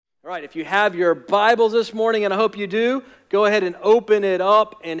All right, if you have your Bibles this morning, and I hope you do, go ahead and open it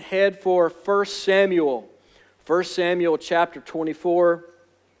up and head for 1 Samuel. 1 Samuel chapter 24.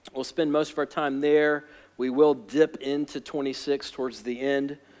 We'll spend most of our time there. We will dip into 26 towards the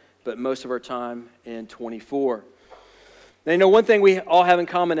end, but most of our time in 24. Now, you know, one thing we all have in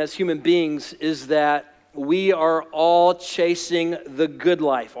common as human beings is that we are all chasing the good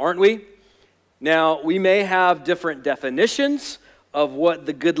life, aren't we? Now, we may have different definitions of what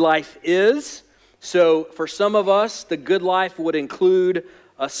the good life is. So for some of us, the good life would include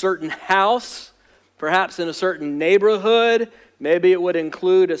a certain house, perhaps in a certain neighborhood. Maybe it would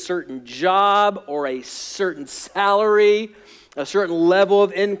include a certain job or a certain salary, a certain level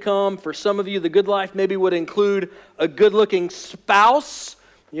of income. For some of you, the good life maybe would include a good-looking spouse.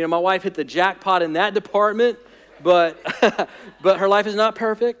 You know, my wife hit the jackpot in that department, but but her life is not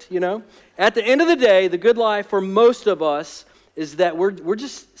perfect, you know. At the end of the day, the good life for most of us is that we're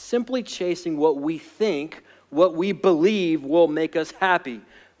just simply chasing what we think, what we believe will make us happy.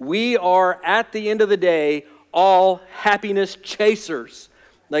 We are, at the end of the day, all happiness chasers,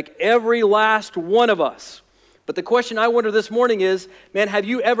 like every last one of us. But the question I wonder this morning is, man, have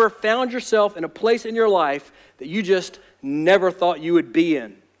you ever found yourself in a place in your life that you just never thought you would be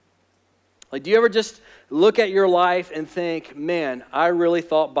in? Like, do you ever just look at your life and think, man, I really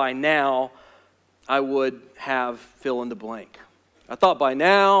thought by now I would have fill in the blank. I thought by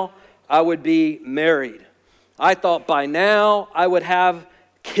now I would be married. I thought by now I would have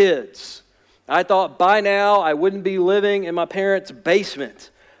kids. I thought by now I wouldn't be living in my parents' basement.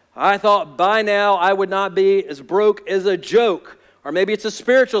 I thought by now I would not be as broke as a joke. Or maybe it's a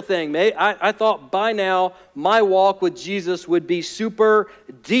spiritual thing. I thought by now my walk with Jesus would be super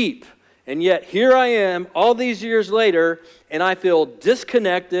deep. And yet here I am all these years later, and I feel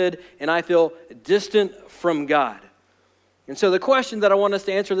disconnected and I feel distant from God. And so the question that I want us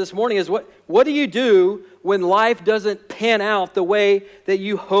to answer this morning is, what do you do when life doesn't pan out the way that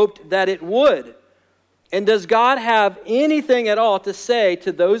you hoped that it would? And does God have anything at all to say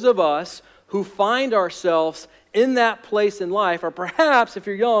to those of us who find ourselves in that place in life, or perhaps, if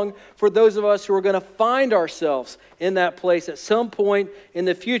you're young, for those of us who are going to find ourselves in that place at some point in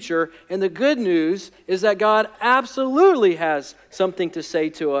the future? And the good news is that God absolutely has something to say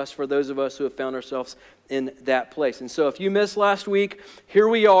to us for those of us who have found ourselves in that place. And so if you missed last week, here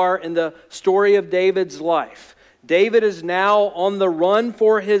we are in the story of David's life. David is now on the run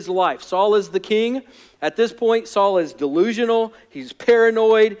for his life. Saul is the king. At this point, Saul is delusional, he's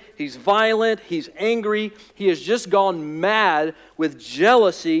paranoid, he's violent, he's angry. He has just gone mad with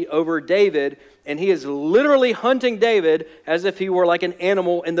jealousy over David, and he is literally hunting David as if he were like an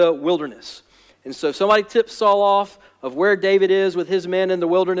animal in the wilderness. And so somebody tips Saul off of where David is with his men in the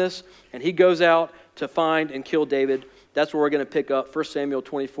wilderness, and he goes out to find and kill David. That's where we're going to pick up 1 Samuel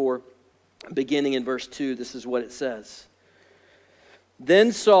 24, beginning in verse 2. This is what it says.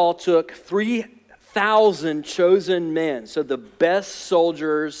 Then Saul took 3,000 chosen men, so the best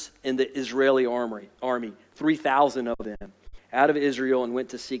soldiers in the Israeli army, 3,000 of them, out of Israel, and went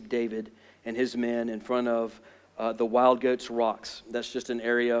to seek David and his men in front of the Wild Goats Rocks. That's just an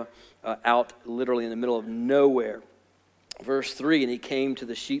area out literally in the middle of nowhere. Verse 3, and he came to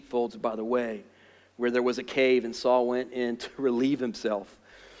the sheepfolds by the way, where there was a cave, and Saul went in to relieve himself.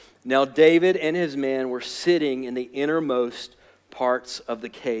 Now David and his men were sitting in the innermost parts of the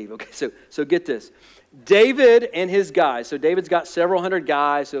cave. Okay, so get this. David and his guys, so David's got several hundred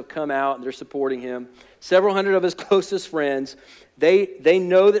guys who have come out and they're supporting him. Several hundred of his closest friends. They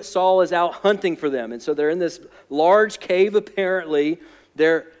know that Saul is out hunting for them. And so they're in this large cave apparently.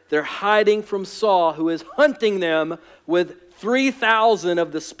 They're hiding from Saul, who is hunting them with 3,000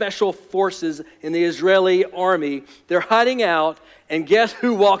 of the special forces in the Israeli army. They're hiding out, and guess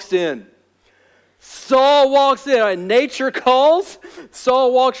who walks in? Saul walks in. Nature calls.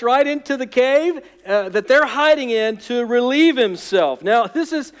 Saul walks right into the cave that they're hiding in to relieve himself. Now,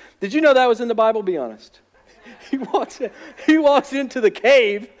 did you know that was in the Bible? Be honest. He walks into the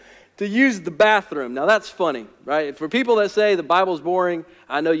cave to use the bathroom. Now, that's funny, right? For people that say the Bible's boring,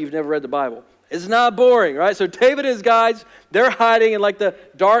 I know you've never read the Bible. It's not boring, right? So David and his guys, they're hiding in like the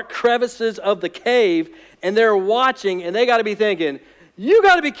dark crevices of the cave, and they're watching, and they got to be thinking, you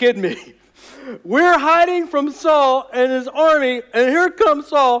got to be kidding me. We're hiding from Saul and his army, and here comes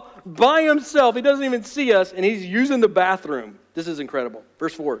Saul by himself. He doesn't even see us, and he's using the bathroom. This is incredible.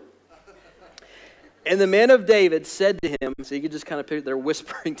 Verse 4. And the men of David said to him, so you can just kind of picture, they're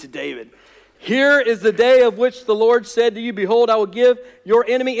whispering to David, here is the day of which the Lord said to you, behold, I will give your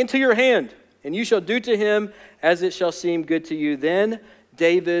enemy into your hand, and you shall do to him as it shall seem good to you. Then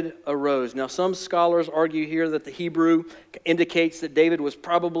David arose. Now, some scholars argue here that the Hebrew indicates that David was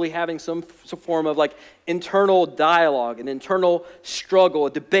probably having some form of like internal dialogue, an internal struggle, a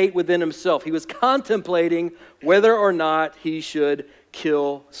debate within himself. He was contemplating whether or not he should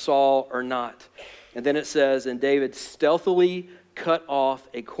kill Saul or not. And then it says, and David stealthily cut off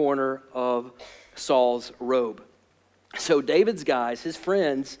a corner of Saul's robe. So David's guys, his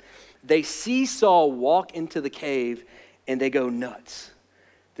friends, they see Saul walk into the cave and they go nuts.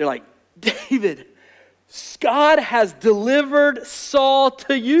 They're like, David, God has delivered Saul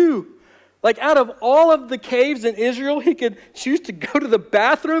to you. Like out of all of the caves in Israel he could choose to go to the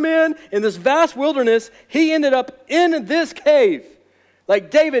bathroom in this vast wilderness, he ended up in this cave.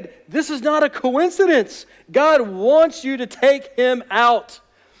 Like, David, this is not a coincidence. God wants you to take him out.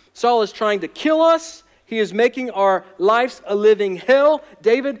 Saul is trying to kill us. He is making our lives a living hell.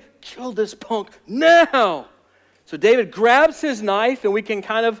 David, kill this punk now. So David grabs his knife, and we can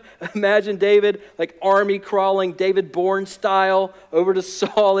kind of imagine David like army crawling, David Bourne style, over to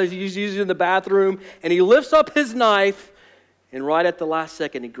Saul as he's using the bathroom. And he lifts up his knife, and right at the last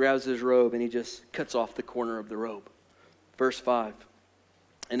second, he grabs his robe, and he just cuts off the corner of the robe. Verse 5.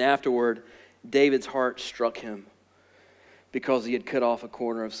 And afterward, David's heart struck him because he had cut off a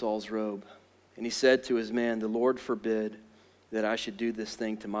corner of Saul's robe. And he said to his man, the Lord forbid that I should do this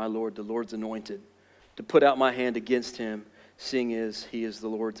thing to my Lord, the Lord's anointed, to put out my hand against him, seeing as he is the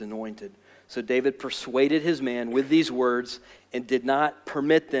Lord's anointed. So David persuaded his man with these words and did not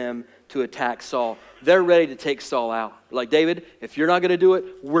permit them to attack Saul. They're ready to take Saul out. Like, David, if you're not going to do it,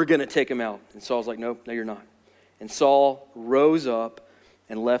 we're going to take him out. And Saul's like, no, you're not. And Saul rose up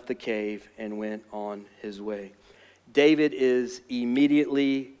and left the cave and went on his way. David is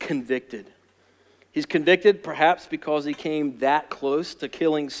immediately convicted. He's convicted perhaps because he came that close to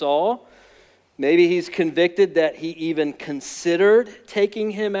killing Saul. Maybe he's convicted that he even considered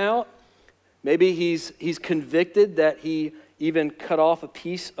taking him out. Maybe he's convicted that he even cut off a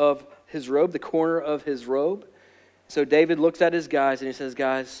piece of his robe, the corner of his robe. So David looks at his guys and he says,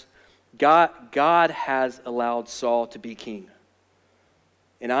 guys, God has allowed Saul to be king.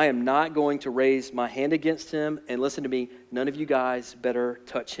 And I am not going to raise my hand against him. And listen to me, none of you guys better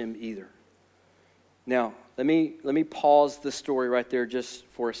touch him either. Now, let me pause the story right there just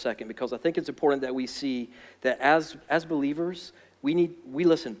for a second, because I think it's important that we see that as believers, we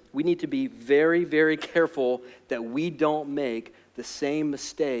need to be very, very careful that we don't make the same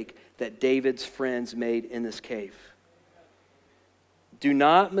mistake that David's friends made in this cave. Do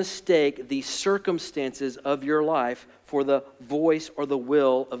not mistake the circumstances of your life for the voice or the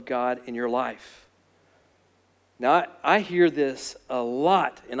will of God in your life. Now, I hear this a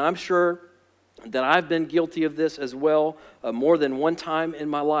lot, and I'm sure that I've been guilty of this as well more than one time in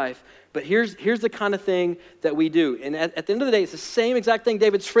my life. But here's the kind of thing that we do. And at the end of the day, it's the same exact thing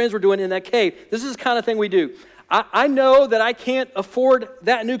David's friends were doing in that cave. This is the kind of thing we do. I know that I can't afford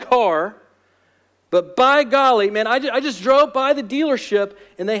that new car, but by golly, man, I just drove by the dealership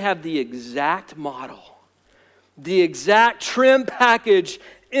and they have the exact model, the exact trim package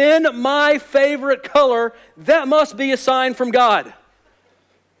in my favorite color. That must be a sign from God.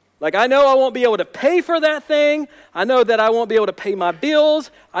 Like, I know I won't be able to pay for that thing. I know that I won't be able to pay my bills.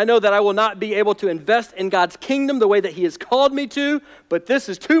 I know that I will not be able to invest in God's kingdom the way that he has called me to. But this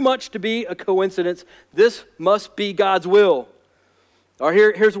is too much to be a coincidence. This must be God's will. Or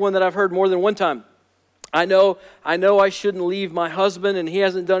here's one that I've heard more than one time. I know I shouldn't leave my husband, and he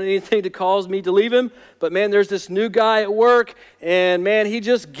hasn't done anything to cause me to leave him. But man, there's this new guy at work, and man, he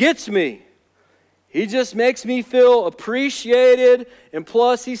just gets me. He just makes me feel appreciated, and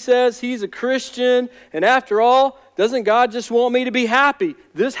plus he says he's a Christian, and after all, doesn't God just want me to be happy?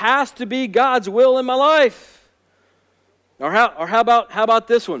 This has to be God's will in my life. Or how about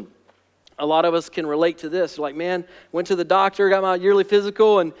this one? A lot of us can relate to this. Like, man, went to the doctor, got my yearly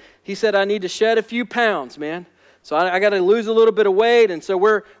physical, and he said I need to shed a few pounds, man. So I got to lose a little bit of weight, and so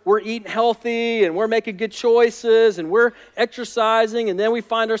we're eating healthy, and we're making good choices, and we're exercising, and then we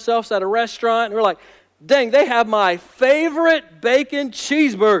find ourselves at a restaurant, and we're like, dang, they have my favorite bacon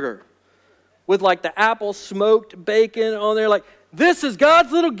cheeseburger with like the apple smoked bacon on there. Like, this is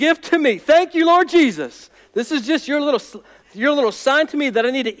God's little gift to me. Thank you, Lord Jesus. This is just your little sign to me that I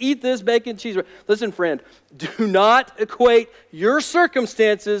need to eat this bacon cheeseburger. Listen, friend, do not equate your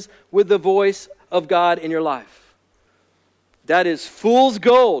circumstances with the voice of God in your life. That is fool's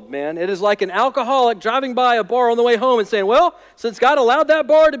gold, man. It is like an alcoholic driving by a bar on the way home and saying, well, since God allowed that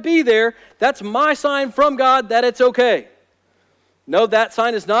bar to be there, that's my sign from God that it's okay. No, that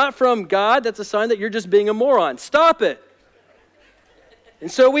sign is not from God. That's a sign that you're just being a moron. Stop it.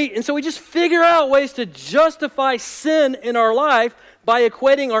 And so we just figure out ways to justify sin in our life by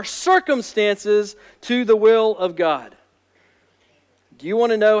equating our circumstances to the will of God. Do you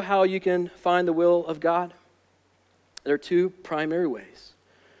want to know how you can find the will of God? There are two primary ways.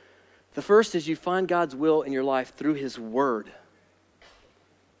 The first is you find God's will in your life through His Word.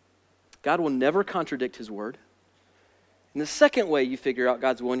 God will never contradict His Word. And the second way you figure out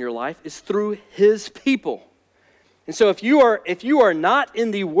God's will in your life is through His people. And so if you are not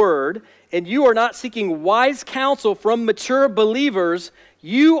in the Word and you are not seeking wise counsel from mature believers,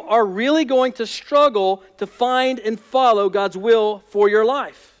 you are really going to struggle to find and follow God's will for your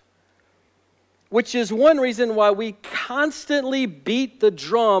life. Which is one reason why we constantly beat the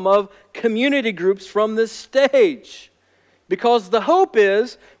drum of community groups from this stage. Because the hope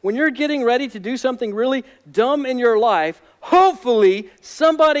is, when you're getting ready to do something really dumb in your life, hopefully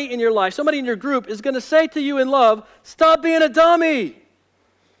somebody in your life, somebody in your group is going to say to you in love, stop being a dummy.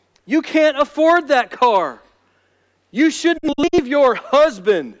 You can't afford that car. You shouldn't leave your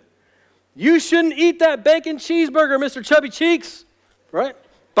husband. You shouldn't eat that bacon cheeseburger, Mr. Chubby Cheeks. Right?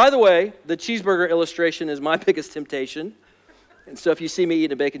 By the way, the cheeseburger illustration is my biggest temptation. And so if you see me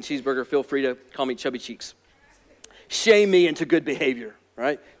eating a bacon cheeseburger, feel free to call me Chubby Cheeks. Shame me into good behavior,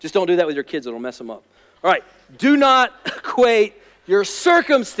 right? Just don't do that with your kids. It'll mess them up. All right. Do not equate your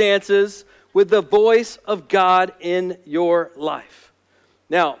circumstances with the voice of God in your life.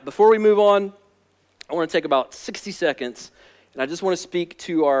 Now, before we move on, I want to take about 60 seconds, and I just want to speak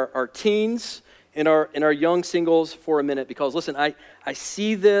to our teens and our young singles for a minute, because listen, I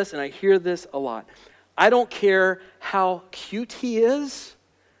see this and I hear this a lot. I don't care how cute he is.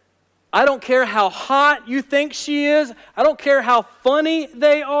 I don't care how hot you think she is. I don't care how funny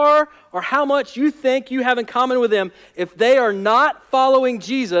they are or how much you think you have in common with them. If they are not following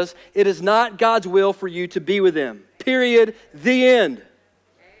Jesus, it is not God's will for you to be with them. Period. The end. Amen.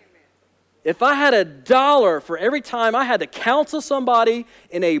 If I had $1 for every time I had to counsel somebody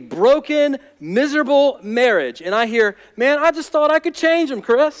in a broken, miserable marriage, and I hear, man, I just thought I could change them,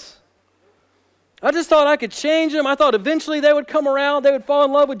 Chris. I just thought I could change them. I thought eventually they would come around, they would fall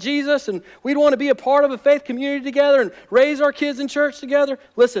in love with Jesus, and we'd want to be a part of a faith community together and raise our kids in church together.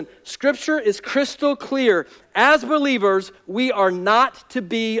 Listen, Scripture is crystal clear. As believers, we are not to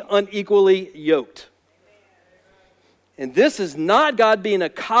be unequally yoked. And this is not God being a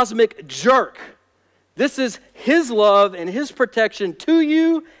cosmic jerk. This is His love and His protection to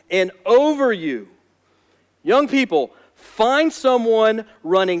you and over you. Young people, find someone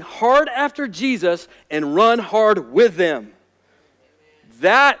running hard after Jesus and run hard with them.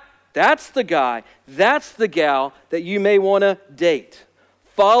 That's the guy, that's the gal that you may want to date.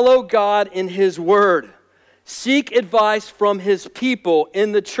 Follow God in His Word. Seek advice from His people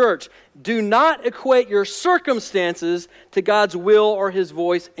in the church. Do not equate your circumstances to God's will or His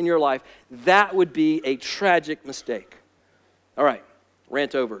voice in your life. That would be a tragic mistake. All right,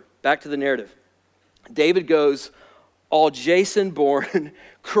 rant over. Back to the narrative. David goes all Jason Bourne,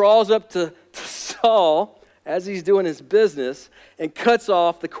 crawls up to Saul as he's doing his business and cuts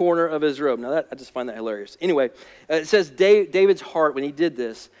off the corner of his robe. Now, I just find that hilarious. Anyway, it says David's heart, when he did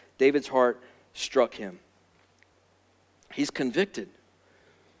this, David's heart struck him. He's convicted.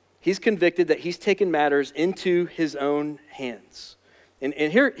 He's convicted that he's taken matters into his own hands.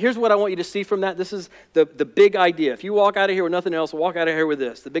 And here's what I want you to see from that. This is the big idea. If you walk out of here with nothing else, walk out of here with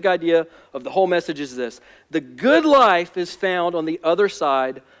this. The big idea of the whole message is this. The good life is found on the other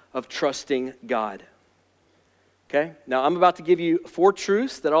side of trusting God. Okay? Now, I'm about to give you 4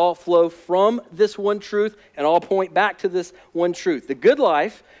 truths that all flow from this one truth and all point back to this one truth. The good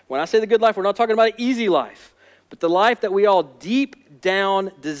life, when I say the good life, we're not talking about an easy life, but the life that we all deep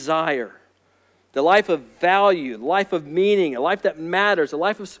down desire. The life of value, the life of meaning, a life that matters, a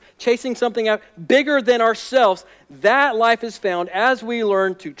life of chasing something out bigger than ourselves. That life is found as we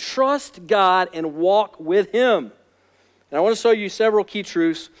learn to trust God and walk with Him. And I want to show you several key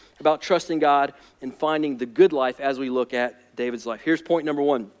truths about trusting God and finding the good life as we look at David's life. Here's point number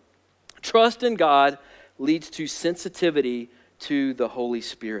 1. Trust in God leads to sensitivity to the Holy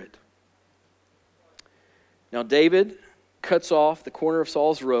Spirit. Now, David cuts off the corner of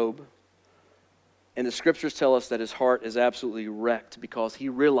Saul's robe. And the scriptures tell us that his heart is absolutely wrecked because he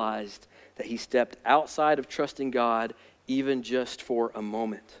realized that he stepped outside of trusting God even just for a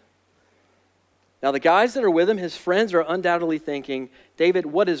moment. Now, the guys that are with him, his friends, are undoubtedly thinking, David,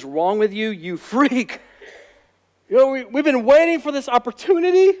 what is wrong with you, you freak? You know, we've been waiting for this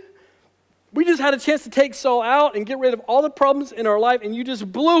opportunity. We just had a chance to take Saul out and get rid of all the problems in our life, and you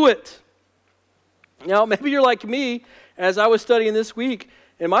just blew it. Now, maybe you're like me as I was studying this week.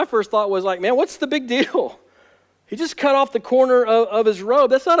 And my first thought was like, man, what's the big deal? He just cut off the corner of his robe.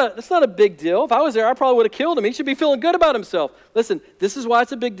 That's not a big deal. If I was there, I probably would have killed him. He should be feeling good about himself. Listen, this is why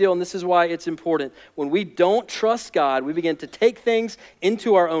it's a big deal, and this is why it's important. When we don't trust God, we begin to take things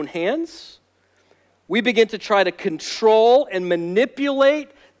into our own hands. We begin to try to control and manipulate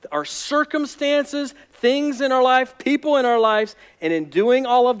our circumstances, things in our life, people in our lives, and in doing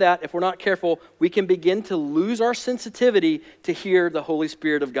all of that, if we're not careful, we can begin to lose our sensitivity to hear the Holy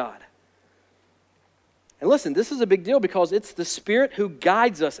Spirit of God. And listen, this is a big deal because it's the Spirit who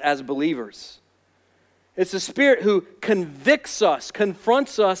guides us as believers. It's the Spirit who convicts us,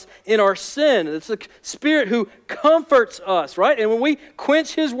 confronts us in our sin. It's the Spirit who comforts us, right? And when we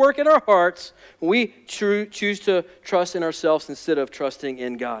quench His work in our hearts, we choose to trust in ourselves instead of trusting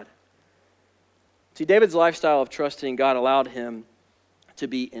in God. See, David's lifestyle of trusting God allowed him to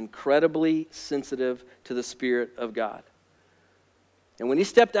be incredibly sensitive to the Spirit of God. And when he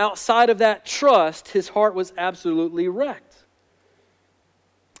stepped outside of that trust, his heart was absolutely wrecked.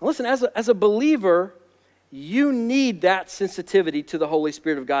 Listen, as a believer, you need that sensitivity to the Holy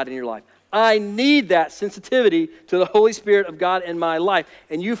Spirit of God in your life. I need that sensitivity to the Holy Spirit of God in my life.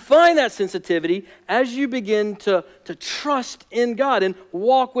 And you find that sensitivity as you begin to trust in God and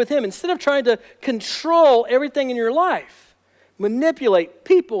walk with Him. Instead of trying to control everything in your life, manipulate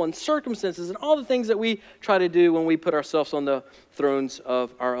people and circumstances and all the things that we try to do when we put ourselves on the thrones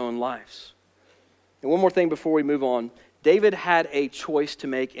of our own lives. And one more thing before we move on. David had a choice to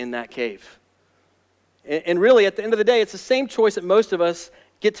make in that cave. And really, at the end of the day, it's the same choice that most of us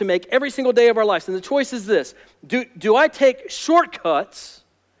get to make every single day of our lives. And the choice is this. Do I take shortcuts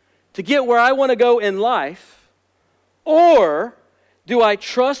to get where I want to go in life, or do I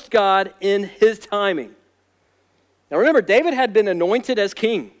trust God in His timing? Now remember, David had been anointed as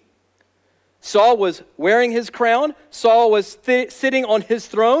king. Saul was wearing his crown. Saul was sitting on his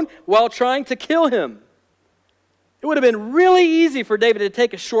throne while trying to kill him. It would have been really easy for David to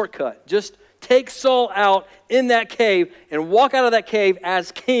take a shortcut. Just take Saul out in that cave and walk out of that cave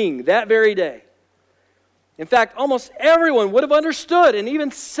as king that very day. In fact, almost everyone would have understood and even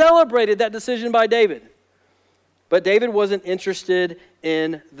celebrated that decision by David. But David wasn't interested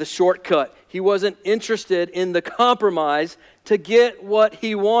in the shortcut. He wasn't interested in the compromise to get what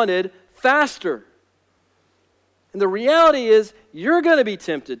he wanted faster. And the reality is, you're going to be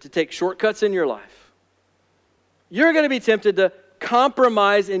tempted to take shortcuts in your life. You're going to be tempted to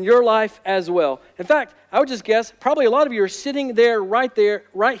compromise in your life as well. In fact, I would just guess probably a lot of you are sitting there, right here,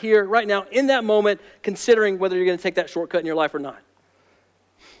 right now, in that moment, considering whether you're going to take that shortcut in your life or not.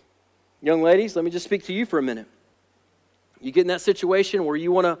 Young ladies, let me just speak to you for a minute. You get in that situation where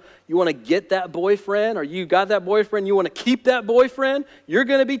you want to get that boyfriend, or you got that boyfriend, you want to keep that boyfriend, you're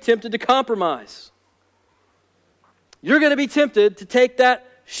going to be tempted to compromise. You're going to be tempted to take that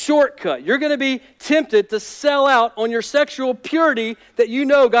shortcut. You're going to be tempted to sell out on your sexual purity that you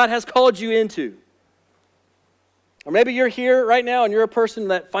know God has called you into. Or maybe you're here right now and you're a person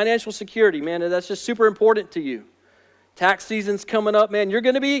that financial security, man, that's just super important to you. Tax season's coming up, man. You're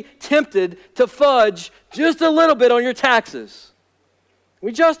going to be tempted to fudge just a little bit on your taxes.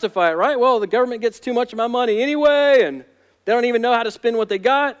 We justify it, right? Well, the government gets too much of my money anyway, and they don't even know how to spend what they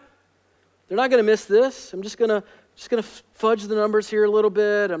got. They're not going to miss this. I'm just going to fudge the numbers here a little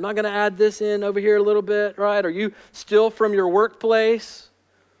bit. I'm not going to add this in over here a little bit, right? Or you steal from your workplace.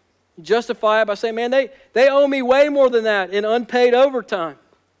 You justify it by saying, man, they owe me way more than that in unpaid overtime.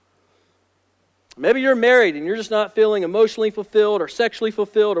 Maybe you're married and you're just not feeling emotionally fulfilled or sexually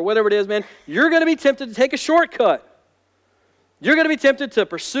fulfilled or whatever it is, man. You're going to be tempted to take a shortcut. You're going to be tempted to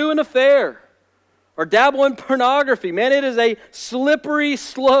pursue an affair or dabble in pornography. Man, it is a slippery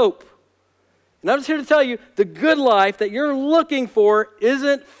slope. And I'm just here to tell you, the good life that you're looking for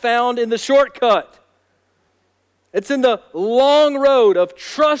isn't found in the shortcut. It's in the long road of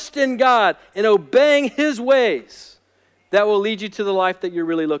trust in God and obeying His ways that will lead you to the life that you're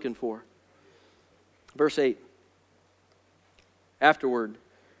really looking for. Verse 8. Afterward,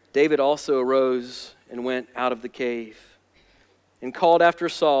 David also arose and went out of the cave and called after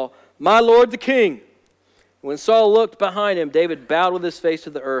Saul, "My lord the king." When Saul looked behind him, David bowed with his face to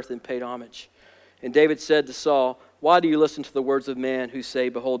the earth and paid homage. And David said to Saul, "Why do you listen to the words of man who say,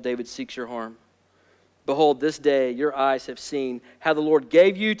 'Behold, David seeks your harm'? Behold, this day your eyes have seen how the Lord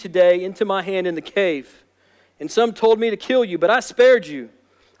gave you today into my hand in the cave. And some told me to kill you, but I spared you.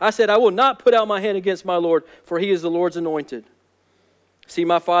 I said, I will not put out my hand against my Lord, for he is the Lord's anointed. See,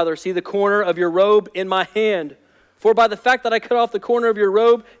 my father, see the corner of your robe in my hand. For by the fact that I cut off the corner of your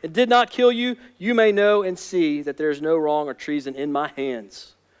robe and did not kill you, you may know and see that there is no wrong or treason in my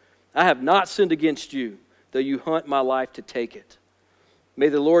hands. I have not sinned against you, though you hunt my life to take it." May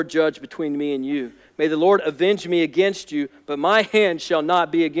the Lord judge between me and you. May the Lord avenge me against you, but my hand shall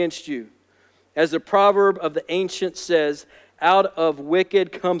not be against you. As the proverb of the ancient says, out of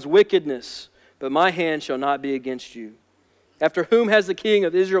wicked comes wickedness, but my hand shall not be against you. After whom has the king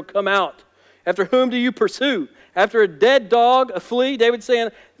of Israel come out? After whom do you pursue? After a dead dog, a flea? David saying,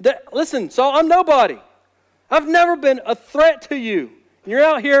 listen, Saul, I'm nobody. I've never been a threat to you. You're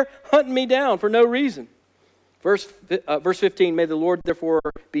out here hunting me down for no reason. Verse 15, may the Lord therefore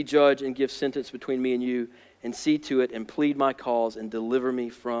be judge and give sentence between me and you, and see to it and plead my cause and deliver me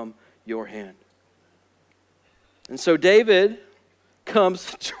from your hand. And so David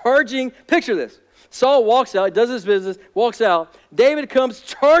comes charging. Picture this. Saul walks out, does his business, walks out. David comes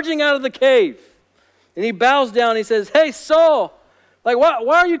charging out of the cave. And he bows down and he says, hey, Saul, why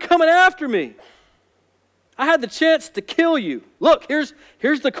are you coming after me? I had the chance to kill you. Look, here's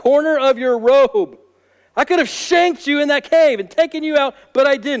the corner of your robe. I could have shanked you in that cave and taken you out, but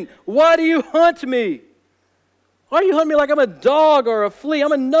I didn't. Why do you hunt me? Why do you hunt me like I'm a dog or a flea?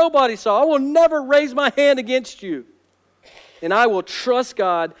 I'm a nobody, Saul. I will never raise my hand against you. And I will trust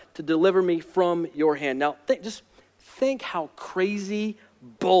God to deliver me from your hand. Now, just think how crazy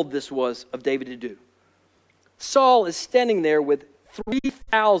bold this was of David to do. Saul is standing there with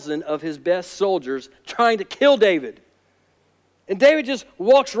 3,000 of his best soldiers trying to kill David. And David just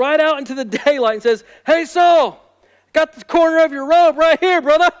walks right out into the daylight and says, hey, Saul, got the corner of your robe right here,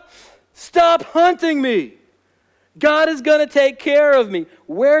 brother. Stop hunting me. God is going to take care of me.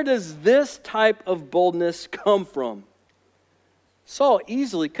 Where does this type of boldness come from? Saul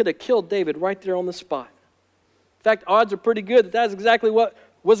easily could have killed David right there on the spot. In fact, odds are pretty good that that's exactly what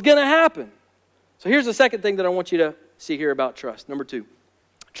was going to happen. So here's the second thing that I want you to see here about trust. Number 2,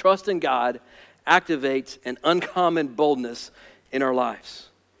 trust in God activates an uncommon boldness in our lives.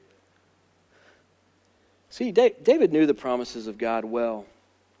 See, David knew the promises of God well.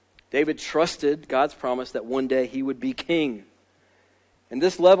 David trusted God's promise that one day he would be king. And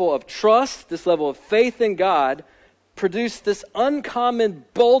this level of trust, this level of faith in God, produced this uncommon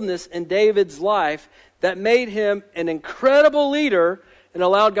boldness in David's life that made him an incredible leader and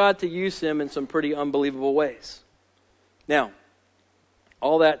allowed God to use him in some pretty unbelievable ways. Now,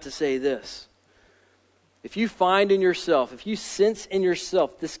 all that to say this. If you find in yourself, if you sense in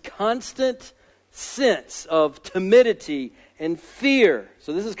yourself this constant sense of timidity and fear,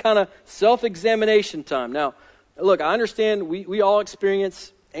 so this is kind of self-examination time. Now, look, I understand we all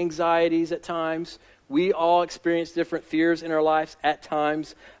experience anxieties at times. We all experience different fears in our lives at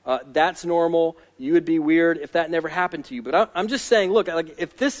times. That's normal. You would be weird if that never happened to you. But I'm just saying, look,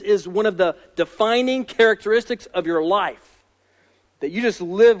 if this is one of the defining characteristics of your life, that you just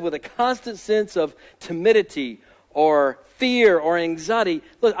live with a constant sense of timidity or fear or anxiety,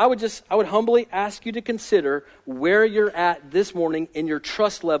 look, I would humbly ask you to consider where you're at this morning in your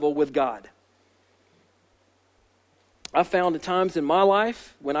trust level with God. I've found at times in my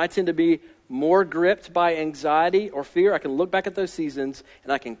life when I tend to be more gripped by anxiety or fear, I can look back at those seasons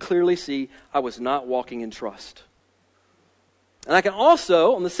and I can clearly see I was not walking in trust. And I can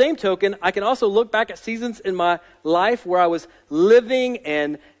also, on the same token, I can also look back at seasons in my life where I was living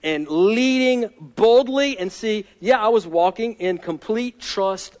and leading boldly and see, yeah, I was walking in complete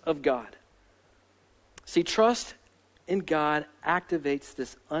trust of God. See, trust in God activates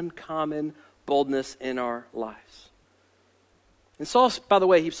this uncommon boldness in our lives. And Saul, by the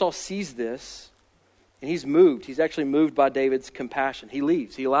way, Saul sees this, and he's moved. He's actually moved by David's compassion. He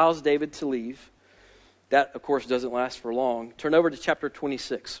leaves. He allows David to leave. That, of course, doesn't last for long. Turn over to chapter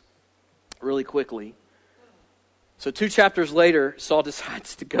 26 really quickly. So 2 chapters later, Saul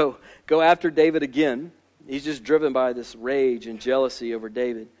decides to go after David again. He's just driven by this rage and jealousy over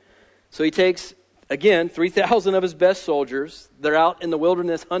David. So he takes, again, 3,000 of his best soldiers. They're out in the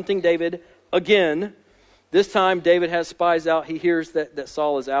wilderness hunting David again. This time, David has spies out. He hears that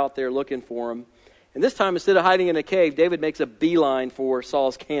Saul is out there looking for him. And this time, instead of hiding in a cave, David makes a beeline for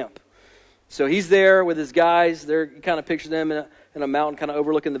Saul's camp. So he's there with his guys. You kind of picture them in a mountain kind of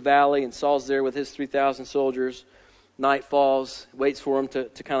overlooking the valley. And Saul's there with his 3,000 soldiers. Night falls, waits for him to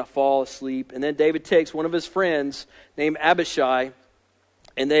kind of fall asleep. And then David takes one of his friends named Abishai,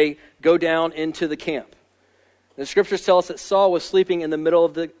 and they go down into the camp. The scriptures tell us that Saul was sleeping in the middle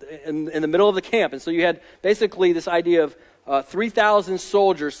of the camp. And so you had basically this idea of 3,000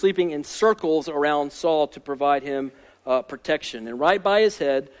 soldiers sleeping in circles around Saul to provide him protection. And right by his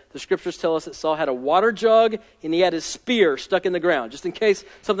head, the scriptures tell us that Saul had a water jug and he had his spear stuck in the ground. Just in case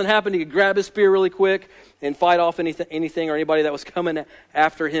something happened, he could grab his spear really quick and fight off anything or anybody that was coming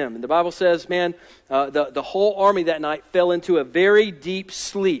after him. And the Bible says, man, the whole army that night fell into a very deep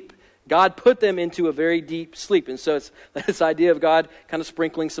sleep. God put them into a very deep sleep. And so it's this idea of God kind of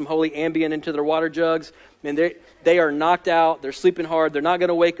sprinkling some holy ambient into their water jugs. And they are knocked out. They're sleeping hard. They're not going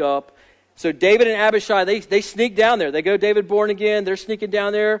to wake up. So David and Abishai, they sneak down there. They go David born again. They're sneaking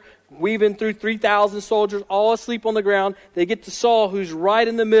down there, weaving through 3,000 soldiers, all asleep on the ground. They get to Saul, who's right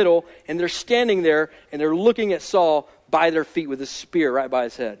in the middle, and they're standing there, and they're looking at Saul by their feet with a spear right by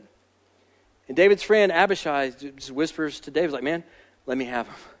his head. And David's friend Abishai just whispers to David, like, man, let me have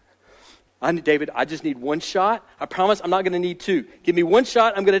him. David, I just need one shot. I promise I'm not going to need two. Give me one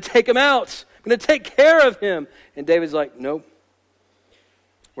shot. I'm going to take him out. I'm going to take care of him. And David's like, nope.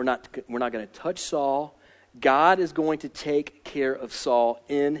 We're not going to touch Saul. God is going to take care of Saul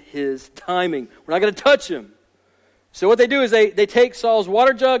in his timing. We're not going to touch him. So what they do is they take Saul's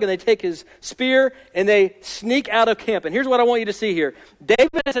water jug and they take his spear and they sneak out of camp. And here's what I want you to see here.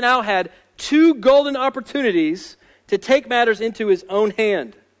 David has now had 2 golden opportunities to take matters into his own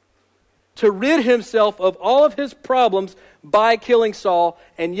hand, to rid himself of all of his problems by killing Saul,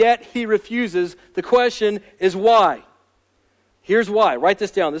 and yet he refuses. The question is why? Here's why. Write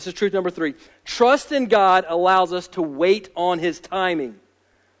this down. This is truth number 3. Trust in God allows us to wait on his timing.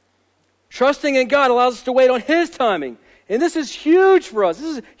 Trusting in God allows us to wait on his timing. And this is huge for us.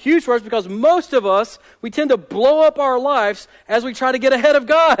 This is huge for us because most of us, we tend to blow up our lives as we try to get ahead of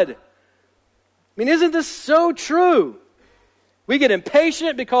God. I mean, isn't this so true? We get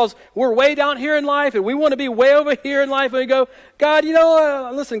impatient because we're way down here in life and we want to be way over here in life. And we go, God,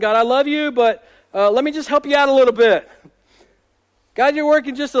 listen, God, I love you, but let me just help you out a little bit. God, you're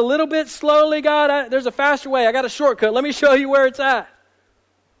working just a little bit slowly, God. There's a faster way. I got a shortcut. Let me show you where it's at.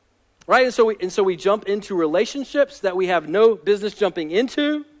 Right? And so we jump into relationships that we have no business jumping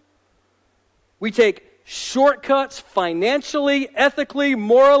into. We take shortcuts financially, ethically,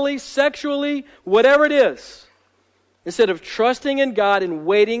 morally, sexually, whatever it is, instead of trusting in God and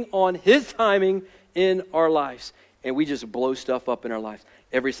waiting on his timing in our lives. And we just blow stuff up in our lives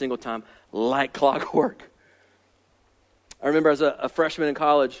every single time like clockwork. I remember as a freshman in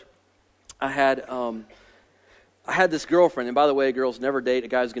college, I had this girlfriend. And by the way, girls, never date a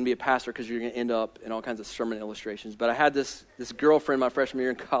guy who's going to be a pastor because you're going to end up in all kinds of sermon illustrations. But I had this girlfriend my freshman year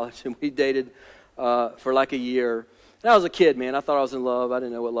in college, and we dated for like a year. And I was a kid, man. I thought I was in love. I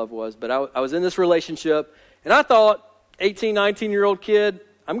didn't know what love was. But I was in this relationship, and I thought, 18, 19-year-old kid,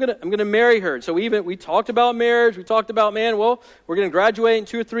 I'm gonna marry her. And so we talked about marriage. We talked about, we're going to graduate in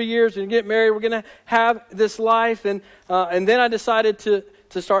 2 or 3 years. We're going to get married. We're going to have this life. And then I decided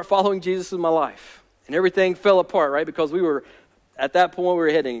to start following Jesus in my life. And everything fell apart, right? Because at that point, we were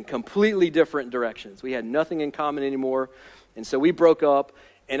heading in completely different directions. We had nothing in common anymore. And so we broke up.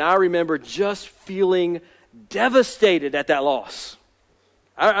 And I remember just feeling devastated at that loss.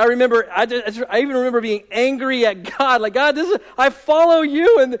 I even remember being angry at God. Like, God, I follow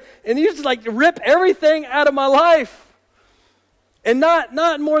you. And you just like rip everything out of my life. And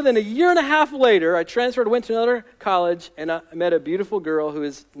not more than a year and a half later, I transferred, went to another college, and I met a beautiful girl who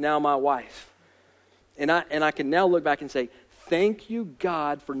is now my wife. And I can now look back and say, thank you,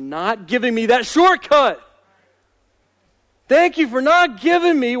 God, for not giving me that shortcut. Thank you for not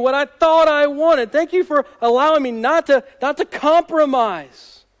giving me what I thought I wanted. Thank you for allowing me not to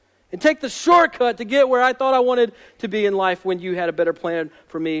compromise and take the shortcut to get where I thought I wanted to be in life when you had a better plan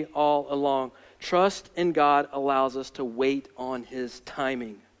for me all along. Trust in God allows us to wait on his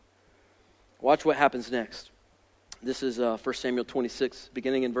timing. Watch what happens next. This is 1 Samuel 26,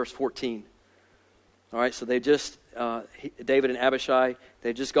 beginning in verse 14. All right, so David and Abishai,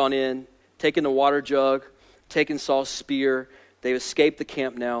 they've just gone in, taken the water jug, taken Saul's spear. They've escaped the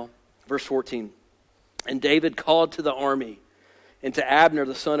camp now. Verse 14. And David called to the army and to Abner,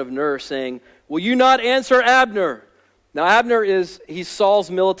 the son of Ner, saying, will you not answer Abner? Now Abner he's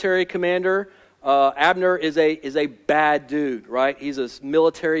Saul's military commander. Abner is a bad dude, right? He's a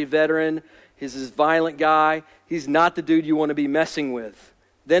military veteran. He's this violent guy. He's not the dude you want to be messing with.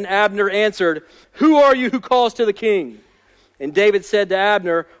 Then Abner answered, who are you who calls to the king? And David said to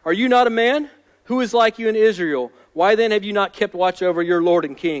Abner, are you not a man? Who is like you in Israel? Why then have you not kept watch over your Lord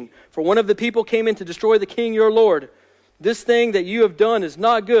and king? For one of the people came in to destroy the king your Lord. This thing that you have done is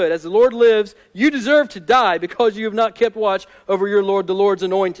not good. As the Lord lives, you deserve to die because you have not kept watch over your Lord, the Lord's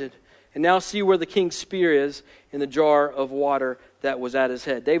anointed. And now see where the king's spear is in the jar of water that was at his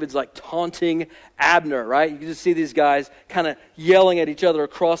head. David's like taunting Abner, right? You can just see these guys kind of yelling at each other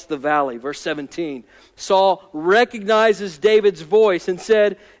across the valley. Verse 17. Saul recognizes David's voice and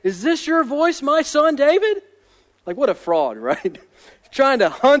said, is this your voice, my son David? Like, what a fraud, right? Trying to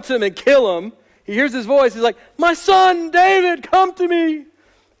hunt him and kill him. He hears his voice. He's like, my son David, come to me.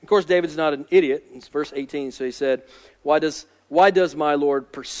 Of course, David's not an idiot. It's verse 18. So he said, why does Why does my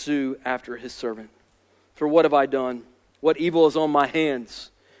Lord pursue after his servant? For what have I done? What evil is on my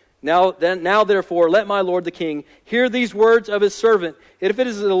hands? Now therefore, let my Lord the king hear these words of his servant. If it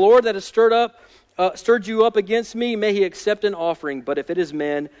is the Lord that has stirred you up against me, may he accept an offering. But if it is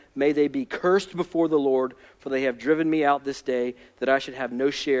men, may they be cursed before the Lord, for they have driven me out this day, that I should have no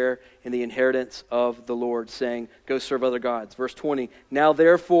share in the inheritance of the Lord, saying, go serve other gods. Verse 20, now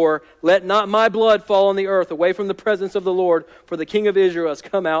therefore, let not my blood fall on the earth, away from the presence of the Lord, for the king of Israel has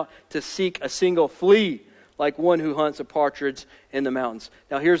come out to seek a single flea, like one who hunts a partridge in the mountains.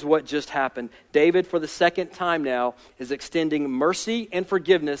 Now here's what just happened. David, for the second time now, is extending mercy and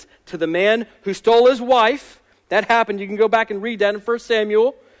forgiveness to the man who stole his wife. That happened. You can go back and read that in 1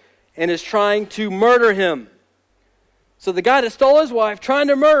 Samuel. And is trying to murder him. So the guy that stole his wife, trying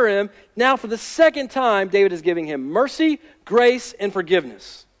to murder him, now for the second time, David is giving him mercy, grace, and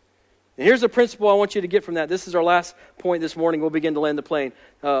forgiveness. And here's a principle I want you to get from that. This is our last point this morning. We'll begin to land the plane.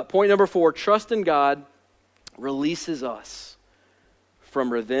 Point number 4, trust in God releases us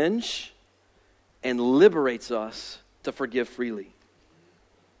from revenge and liberates us to forgive freely.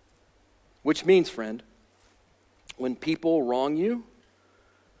 Which means, friend, when people wrong you,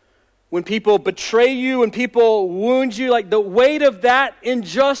 when people betray you, when people wound you, like the weight of that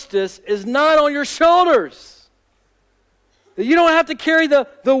injustice is not on your shoulders. You don't have to carry the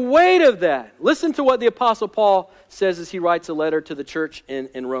weight of that. Listen to what the Apostle Paul says as he writes a letter to the church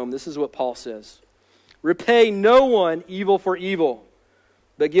in Rome. This is what Paul says. Repay no one evil for evil,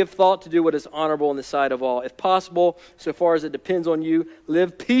 but give thought to do what is honorable in the sight of all. If possible, so far as it depends on you,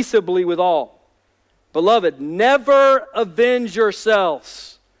 live peaceably with all. Beloved, never avenge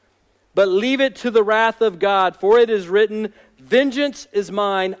yourselves, but leave it to the wrath of God. For it is written, vengeance is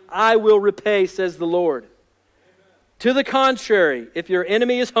mine, I will repay, says the Lord. Amen. To the contrary, if your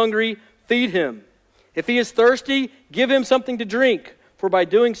enemy is hungry, feed him. If he is thirsty, give him something to drink. For by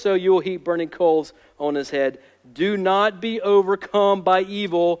doing so, you will heap burning coals on his head. Do not be overcome by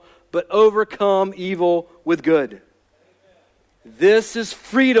evil, but overcome evil with good. Amen. This is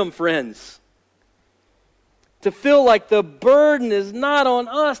freedom, friends. To feel like the burden is not on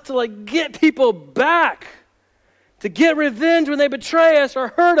us to get people back. To get revenge when they betray us or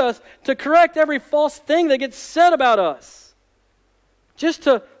hurt us. To correct every false thing that gets said about us. Just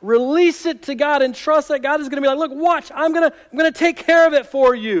to release it to God and trust that God is going to be like, look, watch, I'm going to take care of it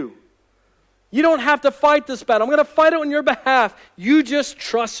for you. You don't have to fight this battle. I'm going to fight it on your behalf. You just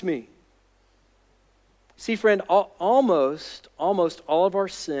trust me. See, friend, almost all of our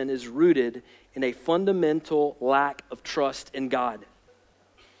sin is rooted in a fundamental lack of trust in God.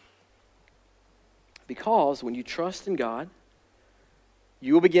 Because when you trust in God,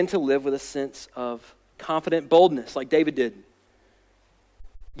 you will begin to live with a sense of confident boldness like David did.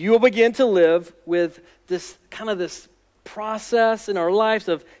 You will begin to live with this process in our lives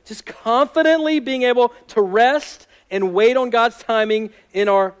of just confidently being able to rest and wait on God's timing in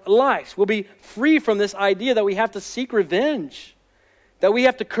our lives. We'll be free from this idea that we have to seek revenge, that we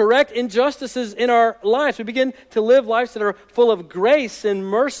have to correct injustices in our lives. We begin to live lives that are full of grace and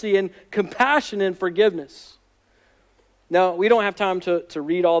mercy and compassion and forgiveness. Now, we don't have time to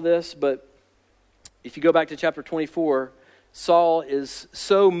read all this, but if you go back to chapter 24, Saul is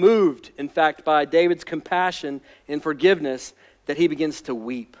so moved, in fact, by David's compassion and forgiveness that he begins to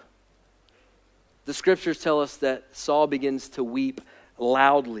weep. The scriptures tell us that Saul begins to weep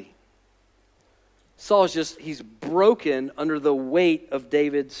loudly. Saul he's broken under the weight of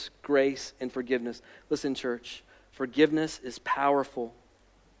David's grace and forgiveness. Listen, church, forgiveness is powerful.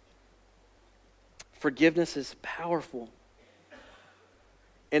 Forgiveness is powerful.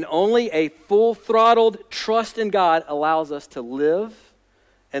 And only a full-throttled trust in God allows us to live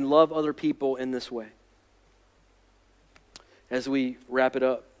and love other people in this way. As we wrap it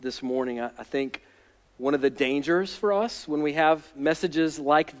up this morning, I think one of the dangers for us when we have messages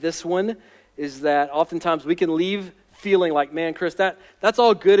like this one is that oftentimes we can leave feeling like, man, Chris, that's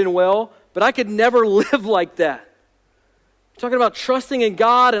all good and well, but I could never live like that. Talking about trusting in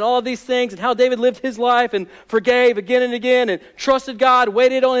God and all of these things and how David lived his life and forgave again and again and trusted God,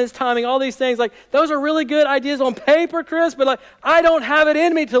 waited on his timing, all these things. Those are really good ideas on paper, Chris, but I don't have it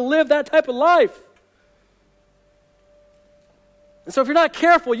in me to live that type of life. And so if you're not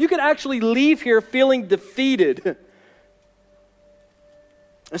careful, you could actually leave here feeling defeated.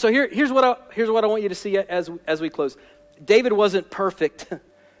 And so here's what I want you to see as we close. David wasn't perfect.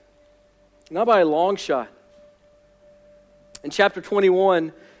 Not by a long shot. In chapter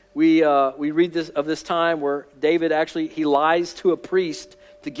 21, we read this time where David he lies to a priest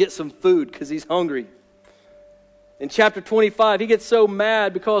to get some food because he's hungry. In chapter 25, he gets so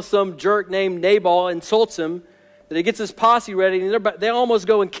mad because some jerk named Nabal insults him that he gets his posse ready, and they almost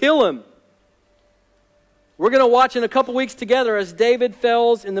go and kill him. We're going to watch in a couple weeks together as David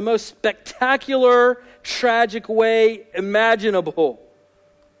falls in the most spectacular, tragic way imaginable.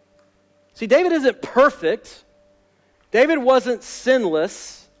 See, David isn't perfect. David wasn't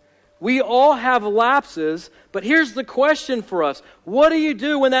sinless. We all have lapses, but here's the question for us. What do you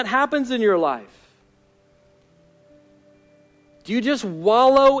do when that happens in your life? Do you just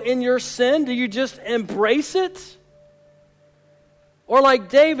wallow in your sin? Do you just embrace it? Or like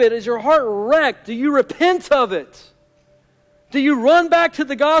David, is your heart wrecked? Do you repent of it? Do you run back to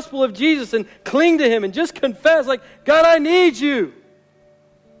the gospel of Jesus and cling to him and just confess, like, God, I need you.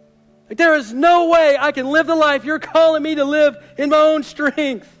 Like, there is no way I can live the life you're calling me to live in my own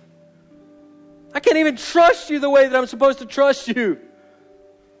strength. I can't even trust you the way that I'm supposed to trust you.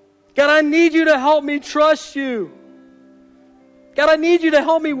 God, I need you to help me trust you. God, I need you to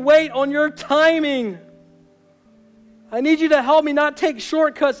help me wait on your timing. I need you to help me not take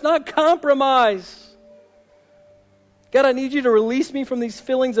shortcuts, not compromise. God, I need you to release me from these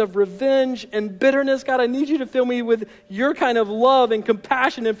feelings of revenge and bitterness. God, I need you to fill me with your kind of love and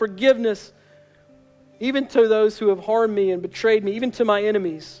compassion and forgiveness, even to those who have harmed me and betrayed me, even to my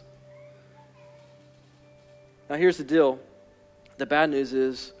enemies. Now, here's the deal. The bad news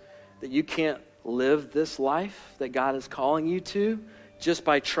is that you can't live this life that God is calling you to just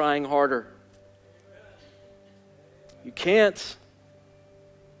by trying harder. You can't.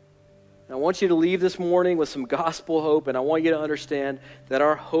 I want you to leave this morning with some gospel hope, and I want you to understand that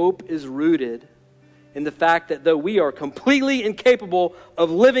our hope is rooted in the fact that though we are completely incapable of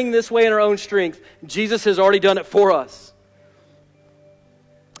living this way in our own strength, Jesus has already done it for us.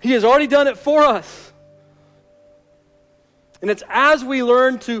 He has already done it for us. And it's as we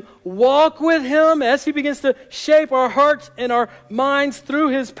learn to walk with him, as he begins to shape our hearts and our minds through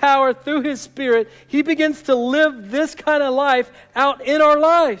his power, through his Spirit, he begins to live this kind of life out in our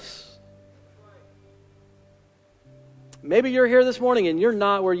lives. Maybe you're here this morning and you're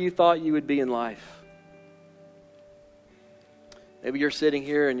not where you thought you would be in life. Maybe you're sitting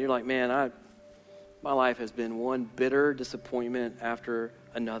here and you're like, man, my life has been one bitter disappointment after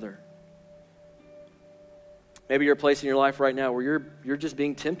another. Maybe you're a place in your life right now where you're just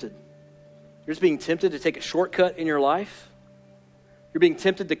being tempted. You're just being tempted to take a shortcut in your life. You're being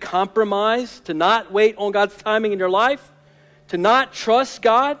tempted to compromise, to not wait on God's timing in your life, to not trust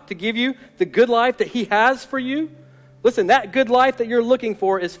God to give you the good life that he has for you. Listen, that good life that you're looking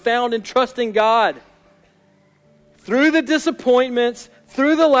for is found in trusting God. Through the disappointments,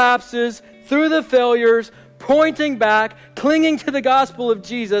 through the lapses, through the failures, pointing back, clinging to the gospel of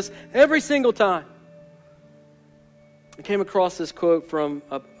Jesus every single time. I came across this quote from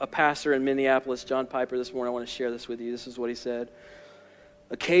a pastor in Minneapolis, John Piper, this morning. I want to share this with you. This is what he said.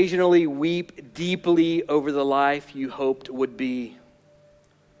 Occasionally weep deeply over the life you hoped would be.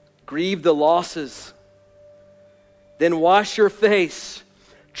 Grieve the losses. Then wash your face.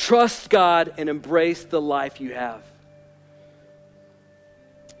 Trust God and embrace the life you have.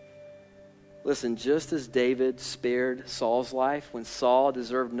 Listen, just as David spared Saul's life when Saul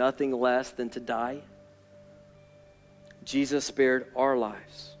deserved nothing less than to die, Jesus spared our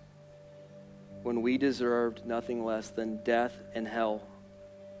lives when we deserved nothing less than death and hell.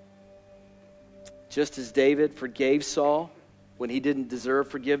 Just as David forgave Saul when he didn't deserve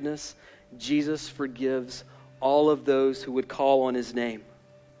forgiveness, Jesus forgives all of those who would call on his name.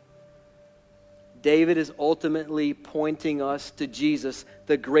 David is ultimately pointing us to Jesus,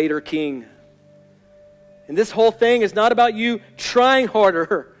 the greater King. And this whole thing is not about you trying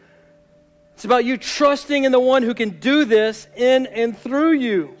harder. It's about you trusting in the one who can do this in and through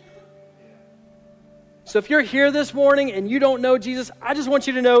you. So if you're here this morning and you don't know Jesus, I just want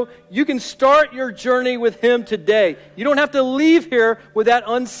you to know you can start your journey with him today. You don't have to leave here with that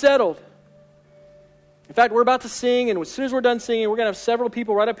unsettled. In fact, we're about to sing, and as soon as we're done singing, we're going to have several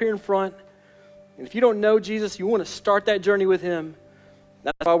people right up here in front. And if you don't know Jesus, you want to start that journey with him.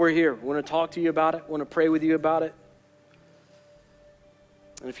 That's why we're here. We want to talk to you about it. We want to pray with you about it.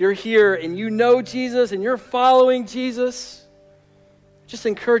 And if you're here and you know Jesus and you're following Jesus, just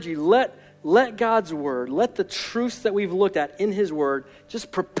encourage you, let God's word, let the truths that we've looked at in his word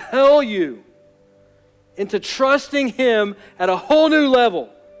just propel you into trusting him at a whole new level.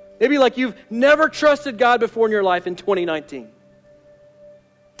 Maybe like you've never trusted God before in your life in 2019.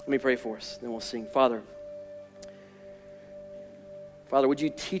 Let me pray for us, then we'll sing. Father, would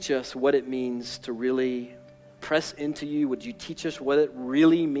you teach us what it means to really press into you? Would you teach us what it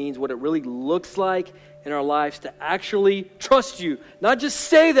really means, what it really looks like in our lives to actually trust you? Not just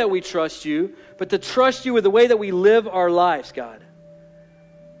say that we trust you, but to trust you with the way that we live our lives, God.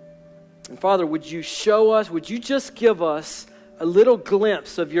 And Father, would you show us, would you just give us a little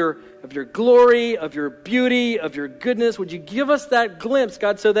glimpse of your glory, of your beauty, of your goodness? Would you give us that glimpse,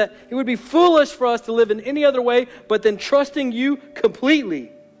 God, so that it would be foolish for us to live in any other way but then trusting you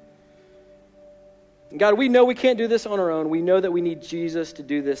completely? And God, we know we can't do this on our own. We know that we need Jesus to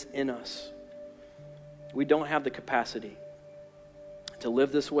do this in us. We don't have the capacity to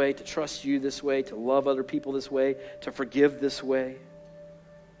live this way, to trust you this way, to love other people this way, to forgive this way.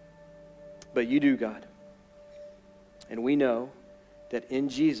 But you do, God. And we know that in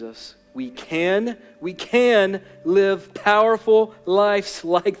Jesus, we can live powerful lives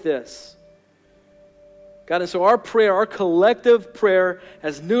like this. God, and so our prayer, our collective prayer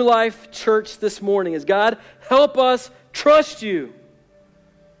as New Life Church this morning is, God, help us trust you.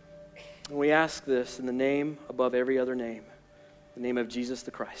 And we ask this in the name above every other name, the name of Jesus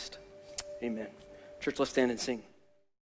the Christ. Amen. Church, let's stand and sing.